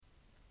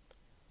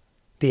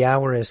The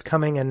hour is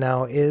coming and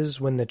now is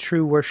when the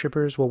true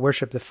worshippers will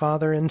worship the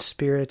Father in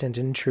spirit and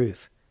in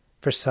truth,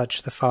 for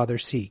such the Father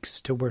seeks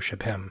to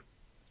worship him.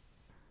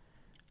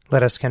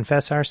 Let us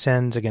confess our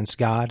sins against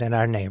God and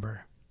our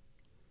neighbor.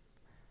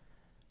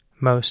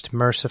 Most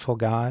merciful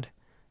God,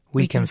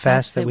 we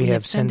confess that we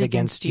have sinned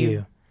against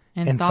you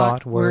in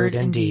thought, word,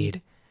 and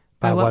deed,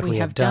 by what we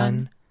have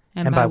done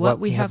and by what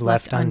we have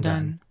left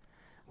undone.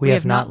 We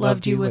have not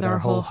loved you with our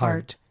whole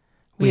heart.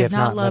 We have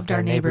not loved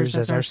our neighbors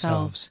as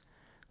ourselves.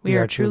 We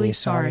are truly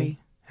sorry,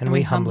 and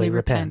we humbly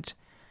repent.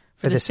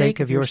 For the sake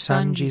of your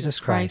Son, Jesus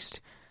Christ,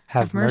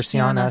 have mercy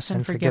on us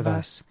and forgive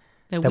us,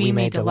 that we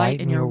may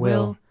delight in your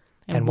will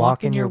and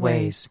walk in your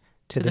ways,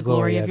 to the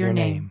glory of your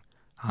name.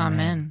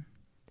 Amen.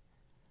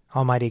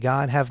 Almighty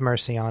God, have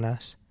mercy on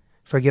us.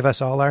 Forgive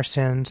us all our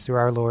sins through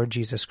our Lord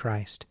Jesus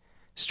Christ.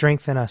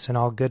 Strengthen us in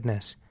all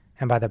goodness,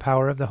 and by the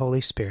power of the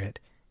Holy Spirit,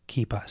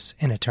 keep us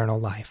in eternal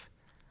life.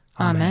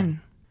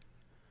 Amen.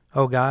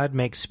 O God,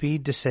 make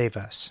speed to save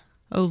us.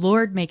 O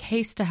Lord, make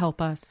haste to help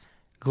us.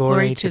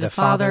 Glory to the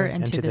Father,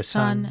 and to the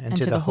Son, and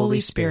to the Holy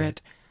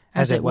Spirit,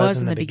 as it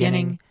was in the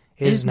beginning,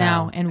 is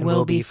now, and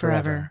will be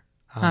forever.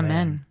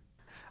 Amen.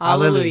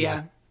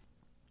 Alleluia.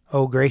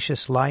 O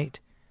gracious light,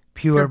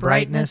 pure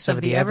brightness of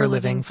the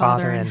ever-living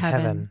Father in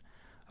heaven,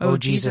 O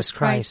Jesus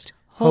Christ,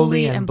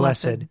 holy and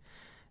blessed,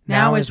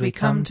 now as we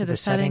come to the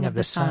setting of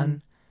the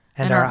sun,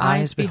 and our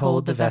eyes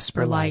behold the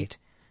vesper light,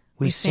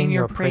 we sing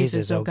your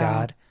praises, O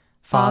God,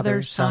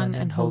 Father, Son,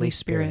 and Holy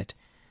Spirit.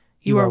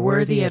 You are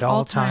worthy at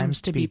all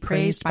times to be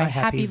praised by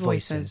happy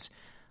voices,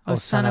 O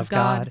Son of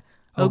God,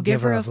 O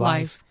Giver of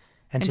life,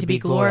 and to be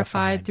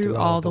glorified through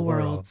all the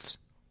worlds.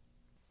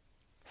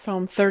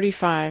 Psalm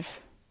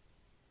 35.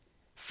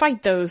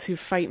 Fight those who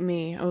fight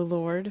me, O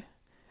Lord.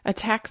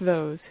 Attack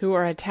those who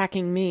are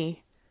attacking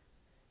me.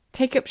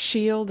 Take up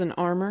shield and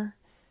armor,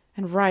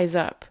 and rise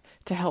up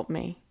to help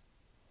me.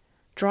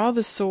 Draw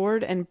the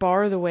sword and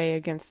bar the way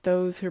against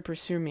those who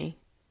pursue me.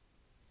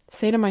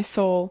 Say to my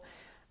soul,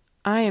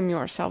 I am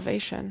your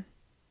salvation.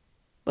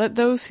 Let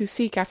those who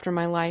seek after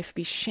my life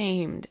be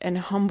shamed and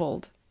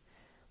humbled.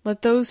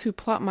 Let those who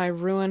plot my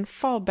ruin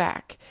fall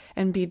back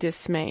and be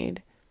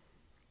dismayed.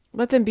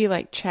 Let them be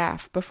like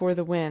chaff before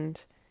the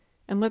wind,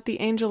 and let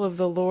the angel of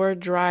the Lord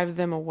drive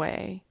them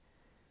away.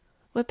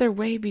 Let their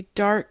way be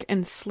dark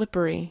and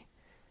slippery,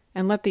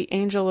 and let the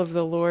angel of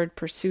the Lord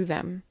pursue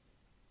them.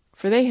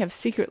 For they have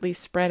secretly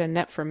spread a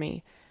net for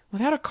me,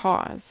 without a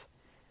cause.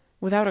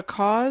 Without a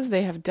cause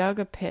they have dug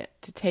a pit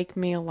to take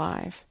me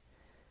alive.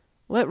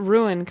 Let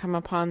ruin come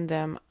upon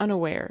them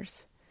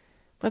unawares.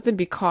 Let them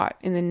be caught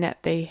in the net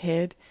they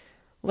hid.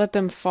 Let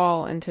them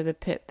fall into the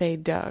pit they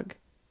dug.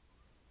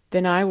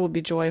 Then I will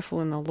be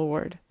joyful in the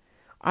Lord.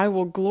 I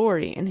will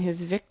glory in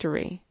his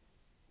victory.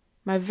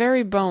 My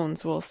very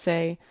bones will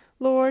say,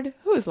 Lord,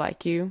 who is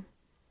like you?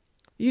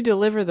 You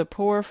deliver the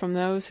poor from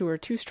those who are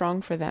too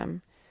strong for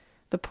them,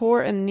 the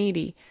poor and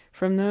needy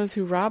from those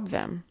who rob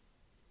them.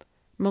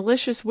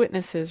 Malicious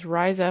witnesses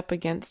rise up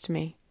against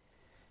me.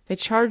 They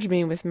charge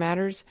me with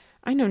matters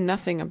I know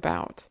nothing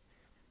about.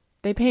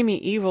 They pay me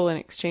evil in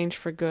exchange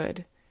for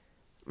good.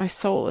 My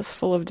soul is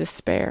full of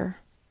despair.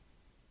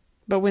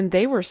 But when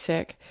they were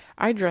sick,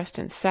 I dressed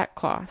in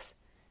sackcloth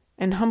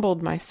and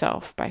humbled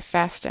myself by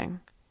fasting.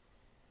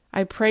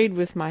 I prayed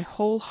with my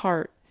whole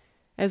heart,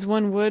 as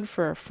one would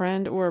for a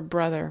friend or a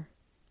brother.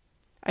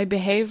 I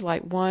behaved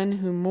like one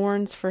who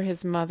mourns for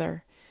his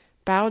mother,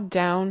 bowed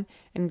down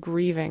and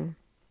grieving.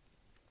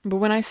 But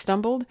when I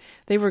stumbled,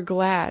 they were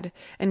glad,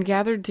 and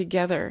gathered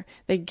together,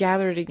 they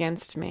gathered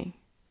against me.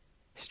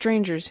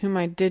 Strangers whom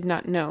I did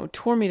not know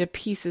tore me to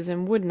pieces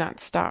and would not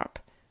stop.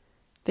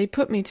 They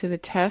put me to the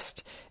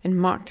test and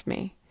mocked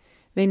me.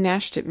 They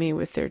gnashed at me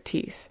with their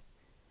teeth.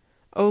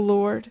 O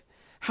Lord,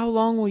 how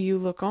long will you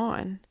look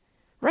on?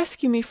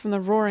 Rescue me from the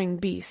roaring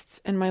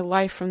beasts, and my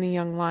life from the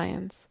young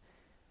lions.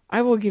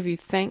 I will give you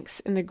thanks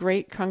in the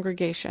great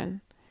congregation.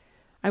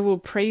 I will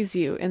praise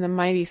you in the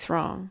mighty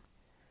throng.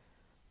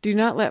 Do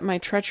not let my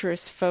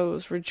treacherous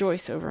foes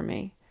rejoice over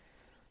me,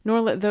 nor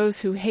let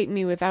those who hate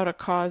me without a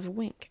cause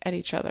wink at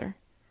each other.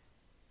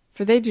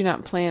 For they do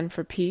not plan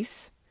for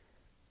peace,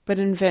 but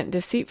invent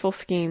deceitful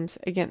schemes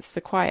against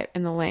the quiet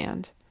in the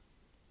land.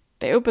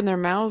 They opened their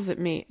mouths at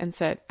me and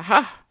said,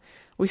 Aha!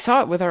 We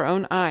saw it with our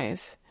own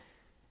eyes.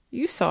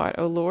 You saw it,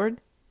 O Lord.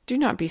 Do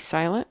not be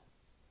silent.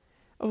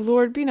 O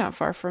Lord, be not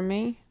far from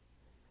me.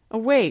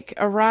 Awake,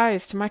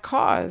 arise to my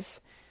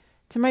cause,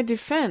 to my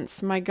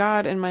defense, my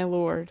God and my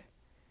Lord.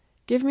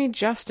 Give me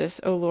justice,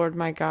 O Lord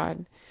my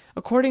God,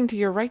 according to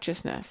your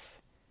righteousness.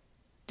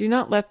 Do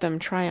not let them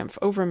triumph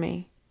over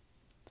me.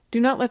 Do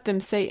not let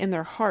them say in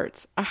their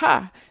hearts,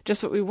 Aha,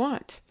 just what we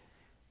want.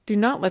 Do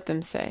not let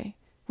them say,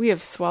 We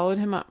have swallowed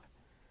him up.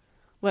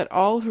 Let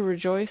all who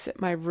rejoice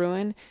at my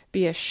ruin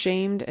be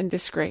ashamed and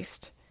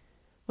disgraced.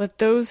 Let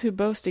those who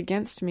boast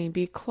against me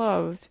be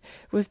clothed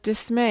with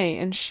dismay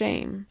and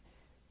shame.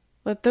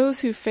 Let those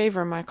who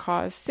favor my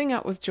cause sing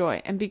out with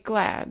joy and be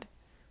glad.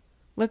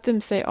 Let them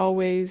say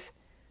always,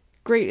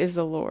 Great is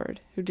the Lord,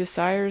 who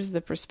desires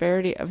the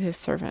prosperity of his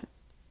servant.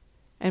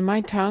 and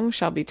my tongue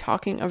shall be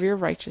talking of your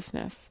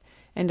righteousness,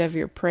 and of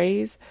your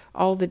praise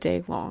all the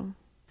day long.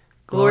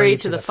 Glory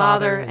to the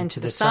Father, and to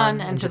the Son,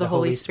 and to the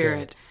Holy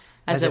Spirit,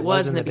 as it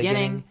was in the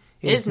beginning,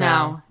 is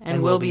now,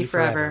 and will be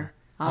forever.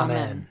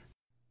 Amen.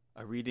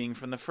 A reading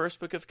from the first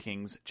book of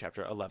Kings,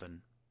 chapter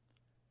 11.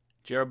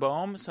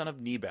 Jeroboam, son of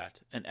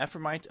Nebat, an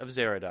Ephraimite of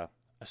Zeradah,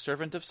 a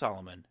servant of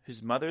Solomon,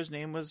 whose mother's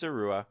name was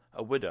Zeruiah,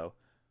 a widow,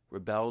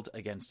 rebelled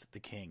against the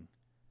king.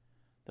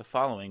 The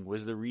following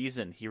was the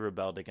reason he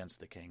rebelled against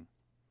the king.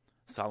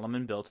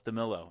 Solomon built the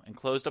Millo and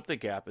closed up the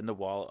gap in the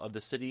wall of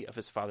the city of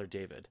his father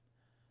David.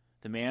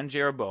 The man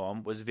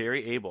Jeroboam was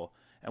very able,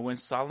 and when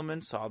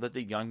Solomon saw that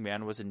the young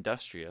man was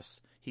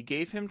industrious, he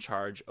gave him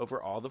charge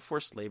over all the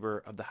forced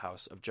labor of the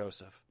house of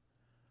Joseph.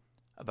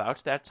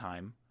 About that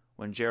time,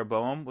 when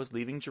Jeroboam was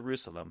leaving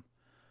Jerusalem,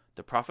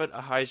 the prophet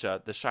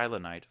Ahijah the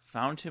Shilonite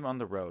found him on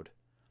the road.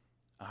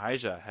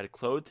 Ahijah had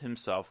clothed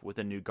himself with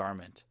a new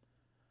garment.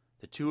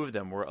 The two of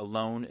them were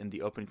alone in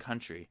the open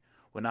country,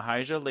 when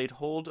Ahijah laid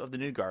hold of the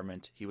new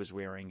garment he was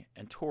wearing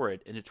and tore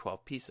it into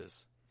 12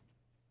 pieces.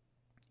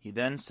 He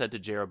then said to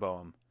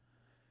Jeroboam,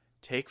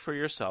 "Take for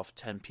yourself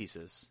 10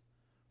 pieces,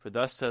 for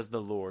thus says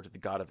the Lord, the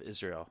God of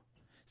Israel,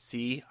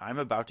 See, I am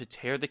about to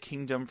tear the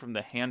kingdom from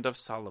the hand of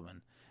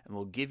Solomon, and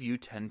will give you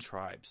 10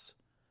 tribes.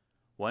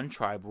 1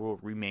 tribe will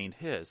remain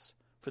his,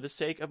 for the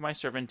sake of my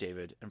servant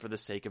David, and for the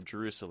sake of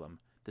Jerusalem,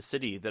 the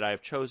city that I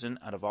have chosen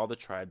out of all the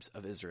tribes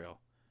of Israel.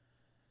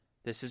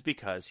 This is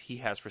because he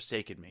has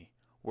forsaken me,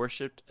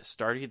 worshipped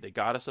Astarte, the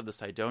goddess of the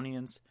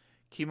Sidonians,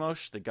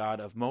 Chemosh, the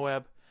god of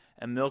Moab,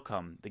 and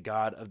Milcom, the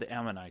god of the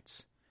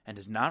Ammonites, and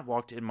has not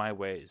walked in my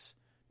ways,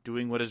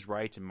 doing what is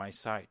right in my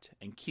sight,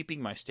 and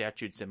keeping my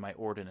statutes and my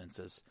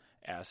ordinances,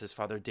 as his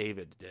father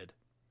David did.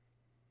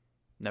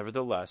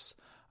 Nevertheless,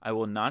 I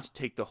will not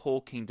take the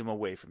whole kingdom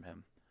away from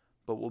him,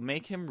 but will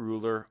make him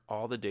ruler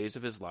all the days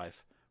of his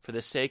life, for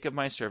the sake of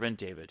my servant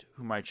David,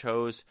 whom I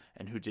chose,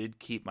 and who did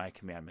keep my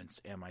commandments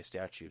and my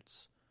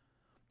statutes.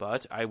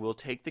 But I will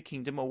take the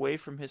kingdom away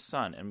from his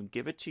son, and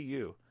give it to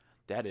you,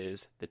 that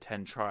is, the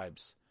 10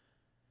 tribes.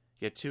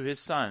 Yet to his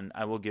son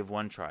I will give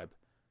 1 tribe,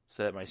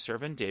 so that my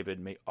servant David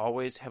may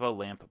always have a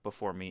lamp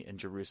before me in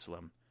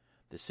Jerusalem,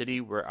 the city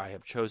where I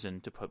have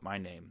chosen to put my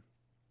name.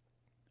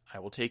 I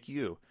will take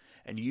you,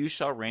 and you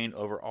shall reign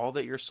over all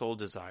that your soul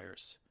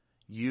desires.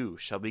 You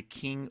shall be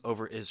king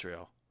over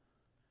Israel.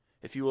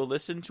 If you will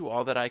listen to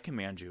all that I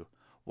command you,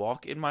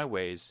 walk in my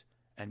ways,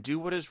 and do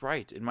what is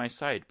right in my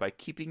sight by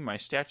keeping my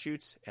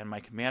statutes and my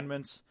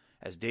commandments,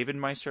 as David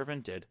my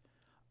servant did,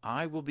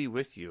 I will be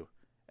with you,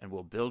 and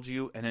will build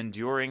you an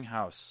enduring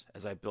house,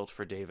 as I built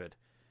for David,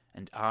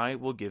 and I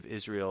will give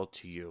Israel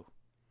to you.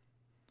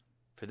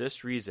 For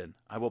this reason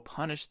I will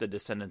punish the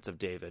descendants of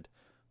David,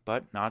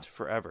 but not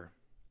forever."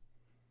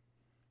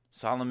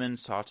 Solomon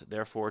sought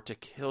therefore to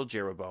kill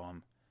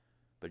Jeroboam,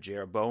 but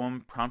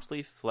Jeroboam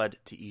promptly fled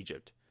to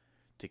Egypt,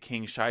 to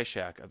King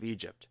Shishak of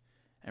Egypt,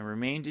 and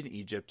remained in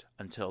Egypt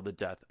until the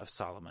death of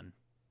Solomon.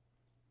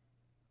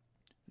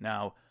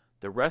 Now,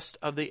 the rest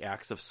of the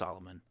acts of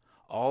Solomon,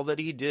 all that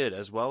he did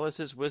as well as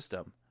his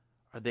wisdom,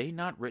 are they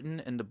not written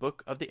in the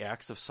book of the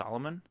Acts of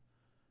Solomon?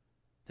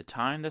 The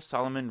time that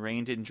Solomon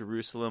reigned in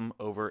Jerusalem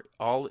over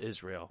all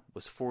Israel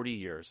was 40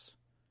 years.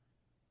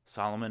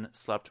 Solomon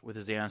slept with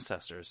his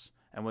ancestors,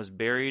 and was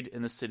buried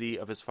in the city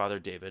of his father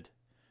David,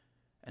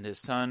 and his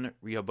son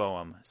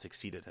Rehoboam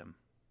succeeded him.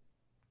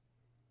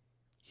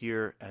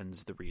 Here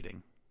ends the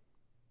reading.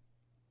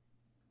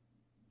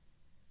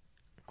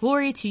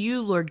 Glory to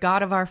you, Lord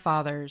God of our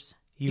fathers.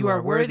 You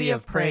are worthy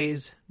of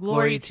praise.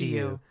 Glory to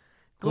you.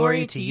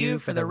 Glory to you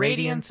for the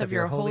radiance of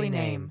your holy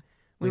name.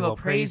 We will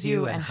praise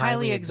you and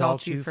highly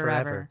exalt you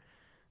forever.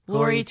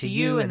 Glory to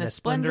you in the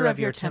splendor of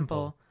your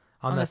temple.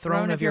 On the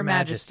throne of your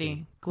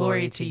majesty,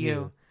 glory to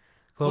you.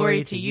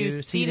 Glory to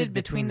you seated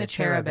between the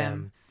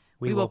cherubim.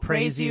 We will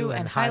praise you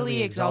and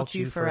highly exalt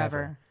you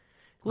forever.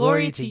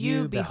 Glory to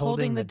you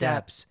beholding the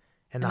depths.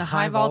 In the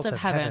high vault of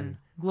heaven,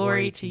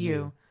 glory to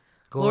you.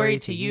 Glory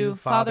to you,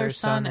 Father,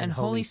 Son, and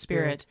Holy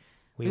Spirit.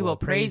 We will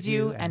praise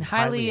you and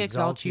highly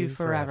exalt you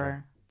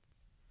forever.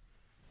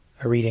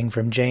 A reading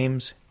from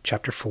James,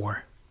 chapter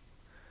 4.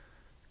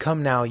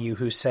 Come now, you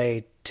who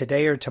say,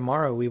 Today or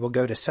tomorrow we will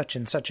go to such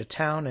and such a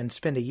town and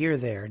spend a year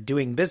there,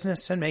 doing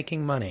business and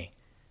making money.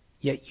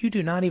 Yet you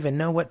do not even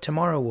know what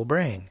tomorrow will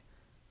bring.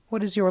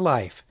 What is your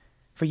life?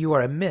 For you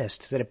are a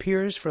mist that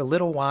appears for a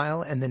little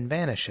while and then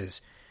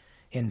vanishes.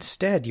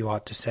 Instead, you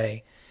ought to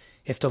say,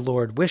 If the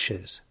Lord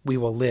wishes, we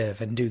will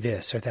live and do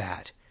this or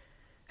that.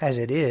 As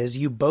it is,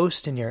 you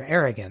boast in your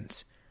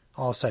arrogance.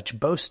 All such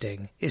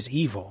boasting is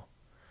evil.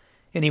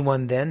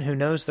 Anyone then who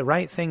knows the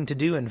right thing to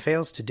do and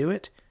fails to do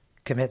it,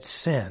 commits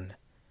sin.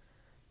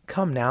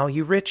 Come now,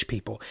 you rich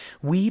people,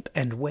 weep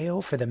and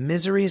wail for the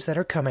miseries that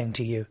are coming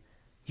to you.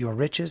 Your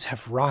riches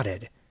have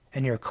rotted,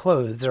 and your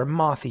clothes are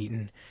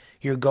moth-eaten.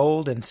 Your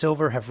gold and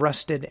silver have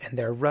rusted, and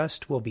their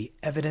rust will be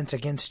evidence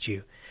against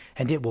you,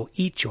 and it will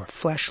eat your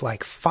flesh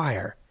like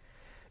fire.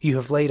 You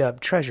have laid up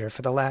treasure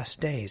for the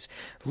last days.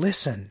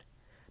 Listen!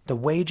 The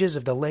wages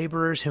of the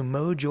laborers who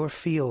mowed your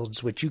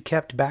fields, which you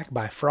kept back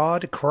by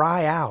fraud,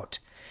 cry out,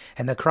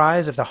 and the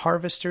cries of the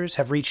harvesters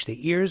have reached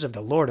the ears of the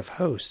Lord of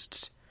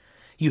hosts.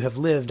 You have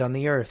lived on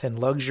the earth in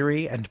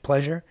luxury and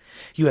pleasure.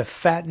 You have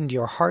fattened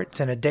your hearts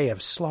in a day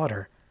of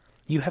slaughter.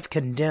 You have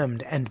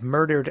condemned and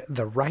murdered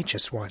the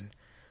righteous one,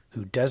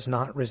 who does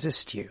not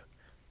resist you.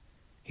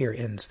 Here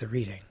ends the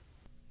reading.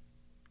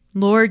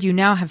 Lord, you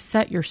now have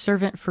set your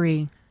servant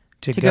free,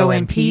 to go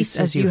in peace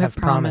as you have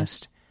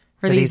promised.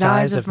 For these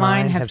eyes of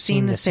mine have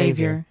seen the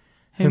Savior,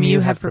 whom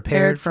you have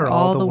prepared for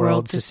all the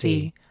world to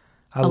see,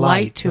 a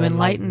light to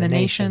enlighten the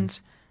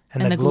nations,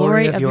 and the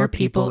glory of your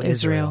people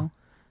Israel.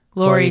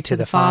 Glory to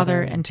the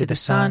Father, and to the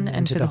Son,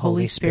 and to the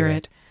Holy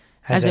Spirit,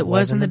 as it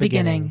was in the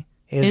beginning,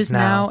 is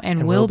now,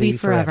 and will be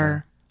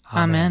forever.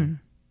 Amen.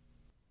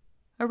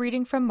 A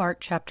reading from Mark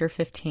chapter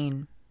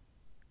 15.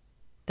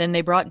 Then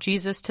they brought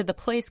Jesus to the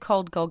place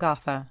called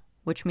Golgotha,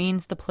 which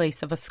means the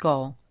place of a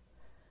skull.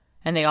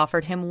 And they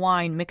offered him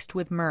wine mixed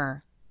with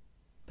myrrh,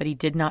 but he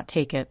did not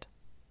take it.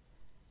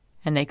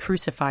 And they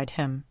crucified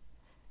him,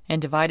 and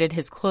divided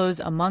his clothes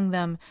among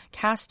them,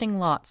 casting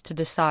lots to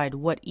decide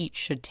what each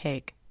should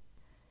take.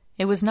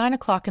 It was 9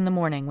 o'clock in the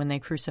morning when they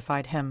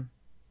crucified him.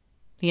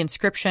 The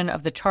inscription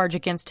of the charge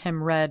against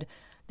him read,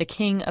 "The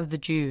King of the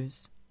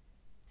Jews."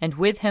 And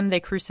with him they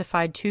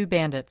crucified 2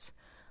 bandits,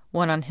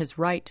 one on his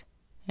right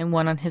and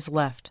one on his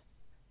left.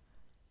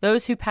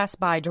 Those who passed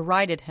by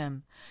derided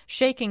him,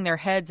 shaking their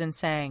heads and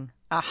saying,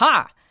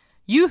 "Aha!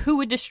 You who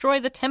would destroy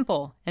the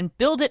temple and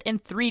build it in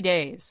 3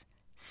 days,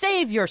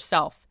 save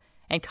yourself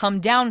and come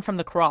down from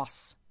the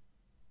cross."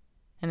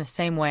 In the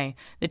same way,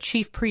 the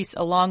chief priests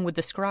along with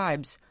the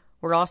scribes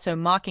were also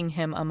mocking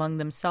him among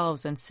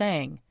themselves and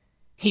saying,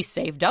 "He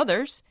saved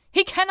others.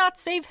 He cannot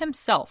save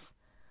himself.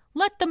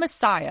 Let the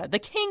Messiah, the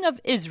King of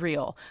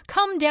Israel,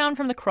 come down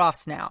from the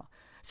cross now,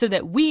 so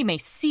that we may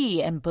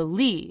see and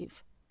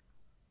believe."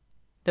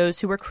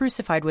 Those who were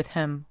crucified with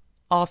him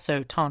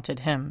also taunted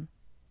him.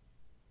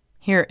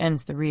 Here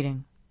ends the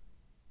reading.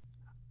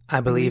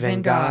 I believe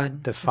in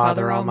God, the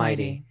Father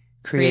Almighty,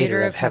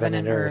 creator of heaven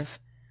and earth.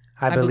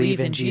 I believe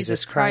in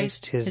Jesus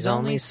Christ, his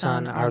only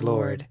Son, our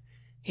Lord.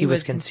 He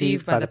was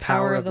conceived by the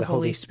power of the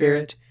Holy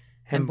Spirit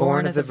and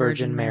born of the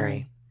Virgin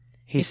Mary.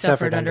 He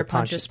suffered under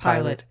Pontius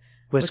Pilate,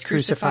 was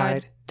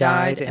crucified,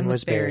 died, and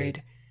was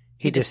buried.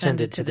 He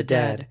descended to the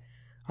dead.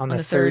 On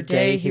the 3rd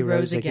day he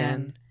rose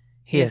again.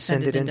 He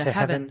ascended into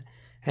heaven,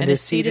 and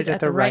is seated at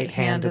the right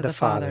hand of the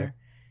Father.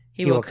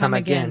 He will come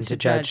again to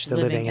judge the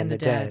living and the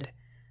dead.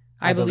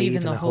 I believe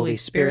in the Holy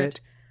Spirit,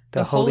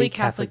 the Holy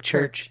Catholic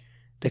Church,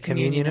 the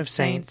communion of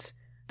saints,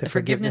 the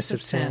forgiveness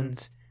of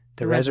sins,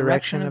 the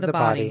resurrection of the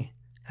body,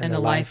 and the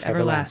life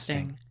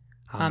everlasting.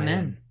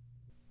 Amen.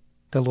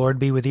 The Lord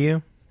be with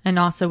you. And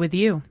also with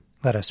you.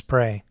 Let us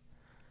pray.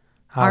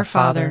 Our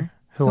Father,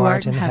 who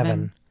art in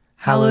heaven,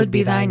 hallowed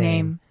be thy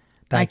name.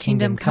 Thy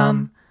kingdom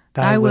come,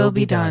 thy will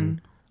be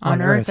done,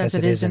 on earth as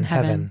it is in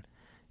heaven.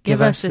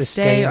 Give us this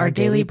day our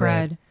daily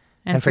bread,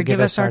 and forgive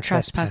us our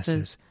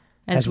trespasses,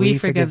 as we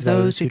forgive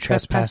those who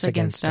trespass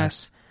against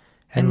us.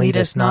 And lead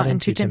us not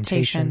into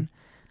temptation,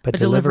 but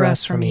deliver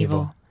us from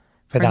evil.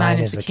 For thine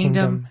is the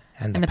kingdom,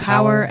 and the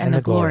power, and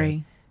the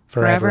glory,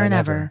 forever and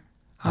ever.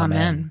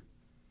 Amen.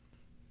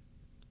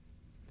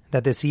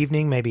 That this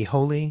evening may be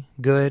holy,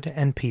 good,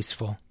 and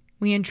peaceful.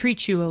 We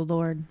entreat you, O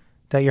Lord.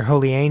 That your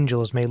holy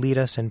angels may lead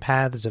us in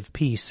paths of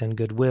peace and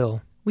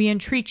goodwill. We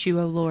entreat you,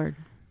 O Lord.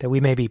 That we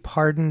may be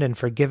pardoned and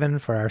forgiven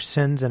for our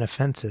sins and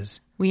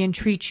offenses. We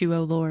entreat you,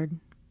 O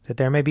Lord. That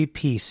there may be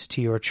peace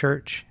to your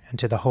church and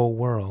to the whole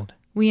world.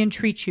 We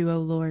entreat you, O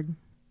Lord.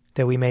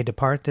 That we may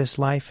depart this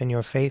life in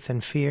your faith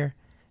and fear,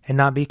 and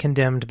not be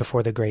condemned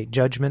before the great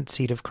judgment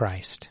seat of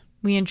Christ.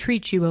 We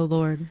entreat you, O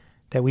Lord.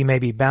 That we may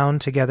be bound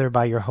together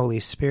by your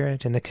Holy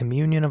Spirit in the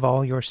communion of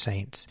all your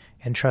saints,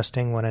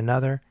 entrusting one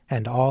another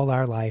and all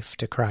our life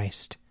to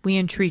Christ. We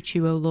entreat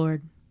you, O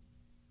Lord.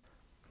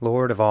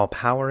 Lord of all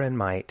power and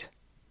might,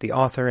 the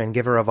author and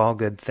giver of all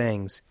good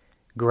things,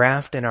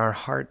 graft in our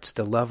hearts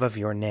the love of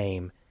your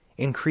name,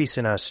 increase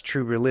in us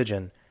true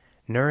religion,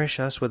 nourish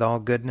us with all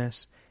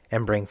goodness,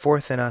 and bring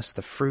forth in us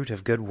the fruit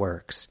of good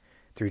works,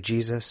 through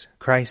Jesus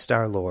Christ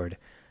our Lord,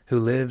 who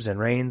lives and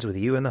reigns with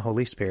you in the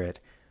Holy Spirit,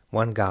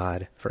 one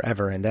God,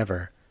 forever and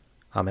ever.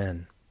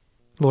 Amen.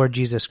 Lord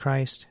Jesus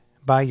Christ,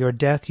 by your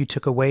death you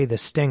took away the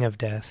sting of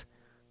death.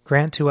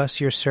 Grant to us,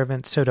 your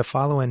servants, so to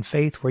follow in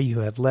faith where you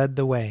have led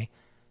the way,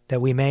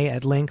 that we may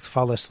at length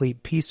fall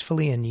asleep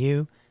peacefully in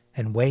you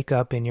and wake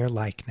up in your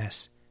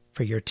likeness,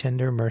 for your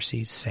tender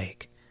mercy's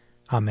sake.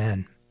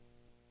 Amen.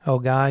 O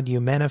God, you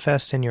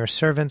manifest in your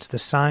servants the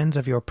signs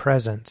of your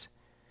presence.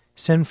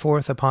 Send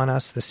forth upon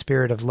us the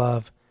Spirit of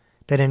love,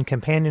 that in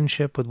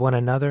companionship with one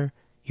another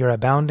your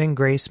abounding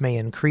grace may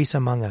increase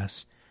among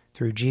us,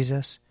 through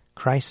Jesus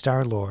Christ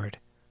our Lord.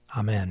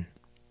 Amen.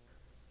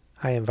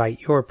 I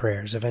invite your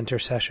prayers of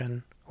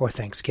intercession or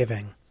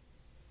thanksgiving.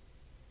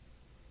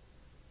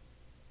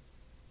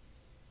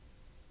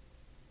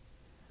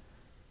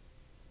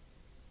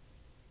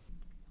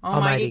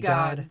 Almighty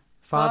God,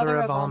 Father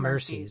of all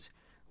mercies,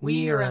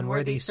 we, your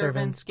unworthy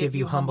servants, give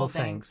you humble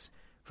thanks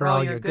for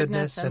all your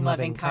goodness and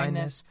loving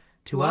kindness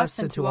to us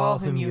and to all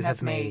whom you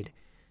have made.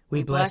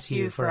 We bless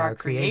you for our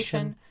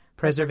creation,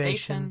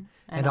 preservation,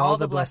 and all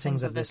the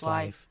blessings of this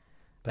life,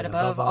 but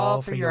above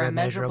all for your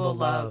immeasurable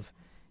love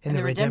in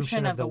the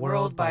redemption of the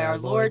world by our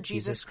Lord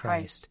Jesus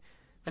Christ,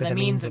 for the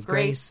means of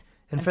grace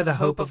and for the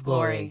hope of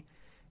glory.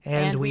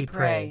 And we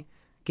pray,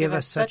 give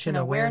us such an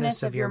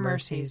awareness of your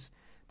mercies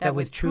that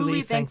with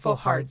truly thankful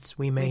hearts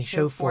we may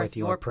show forth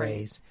your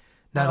praise,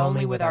 not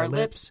only with our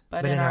lips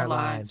but in our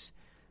lives,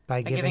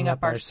 by giving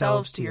up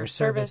ourselves to your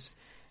service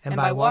and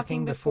by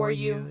walking before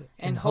you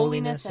in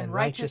holiness and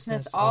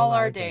righteousness all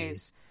our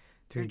days,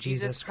 through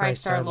Jesus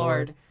Christ our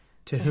Lord,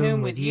 to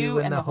whom with you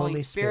and the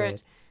Holy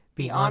Spirit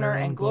be honor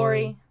and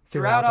glory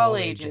throughout all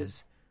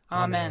ages.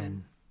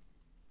 Amen.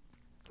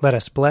 Let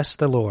us bless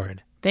the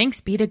Lord. Thanks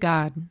be to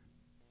God.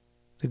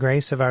 The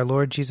grace of our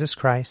Lord Jesus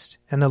Christ,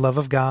 and the love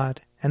of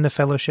God, and the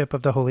fellowship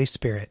of the Holy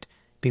Spirit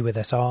be with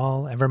us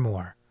all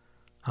evermore.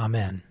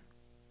 Amen.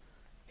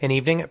 An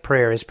Evening at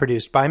Prayer is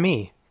produced by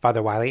me,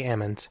 Father Wiley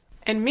Ammons.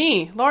 And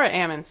me, Laura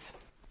Ammons.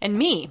 And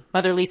me,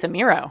 Mother Lisa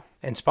Miro.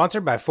 And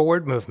sponsored by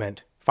Forward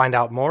Movement. Find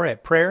out more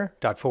at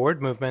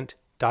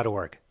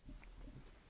prayer.forwardmovement.org.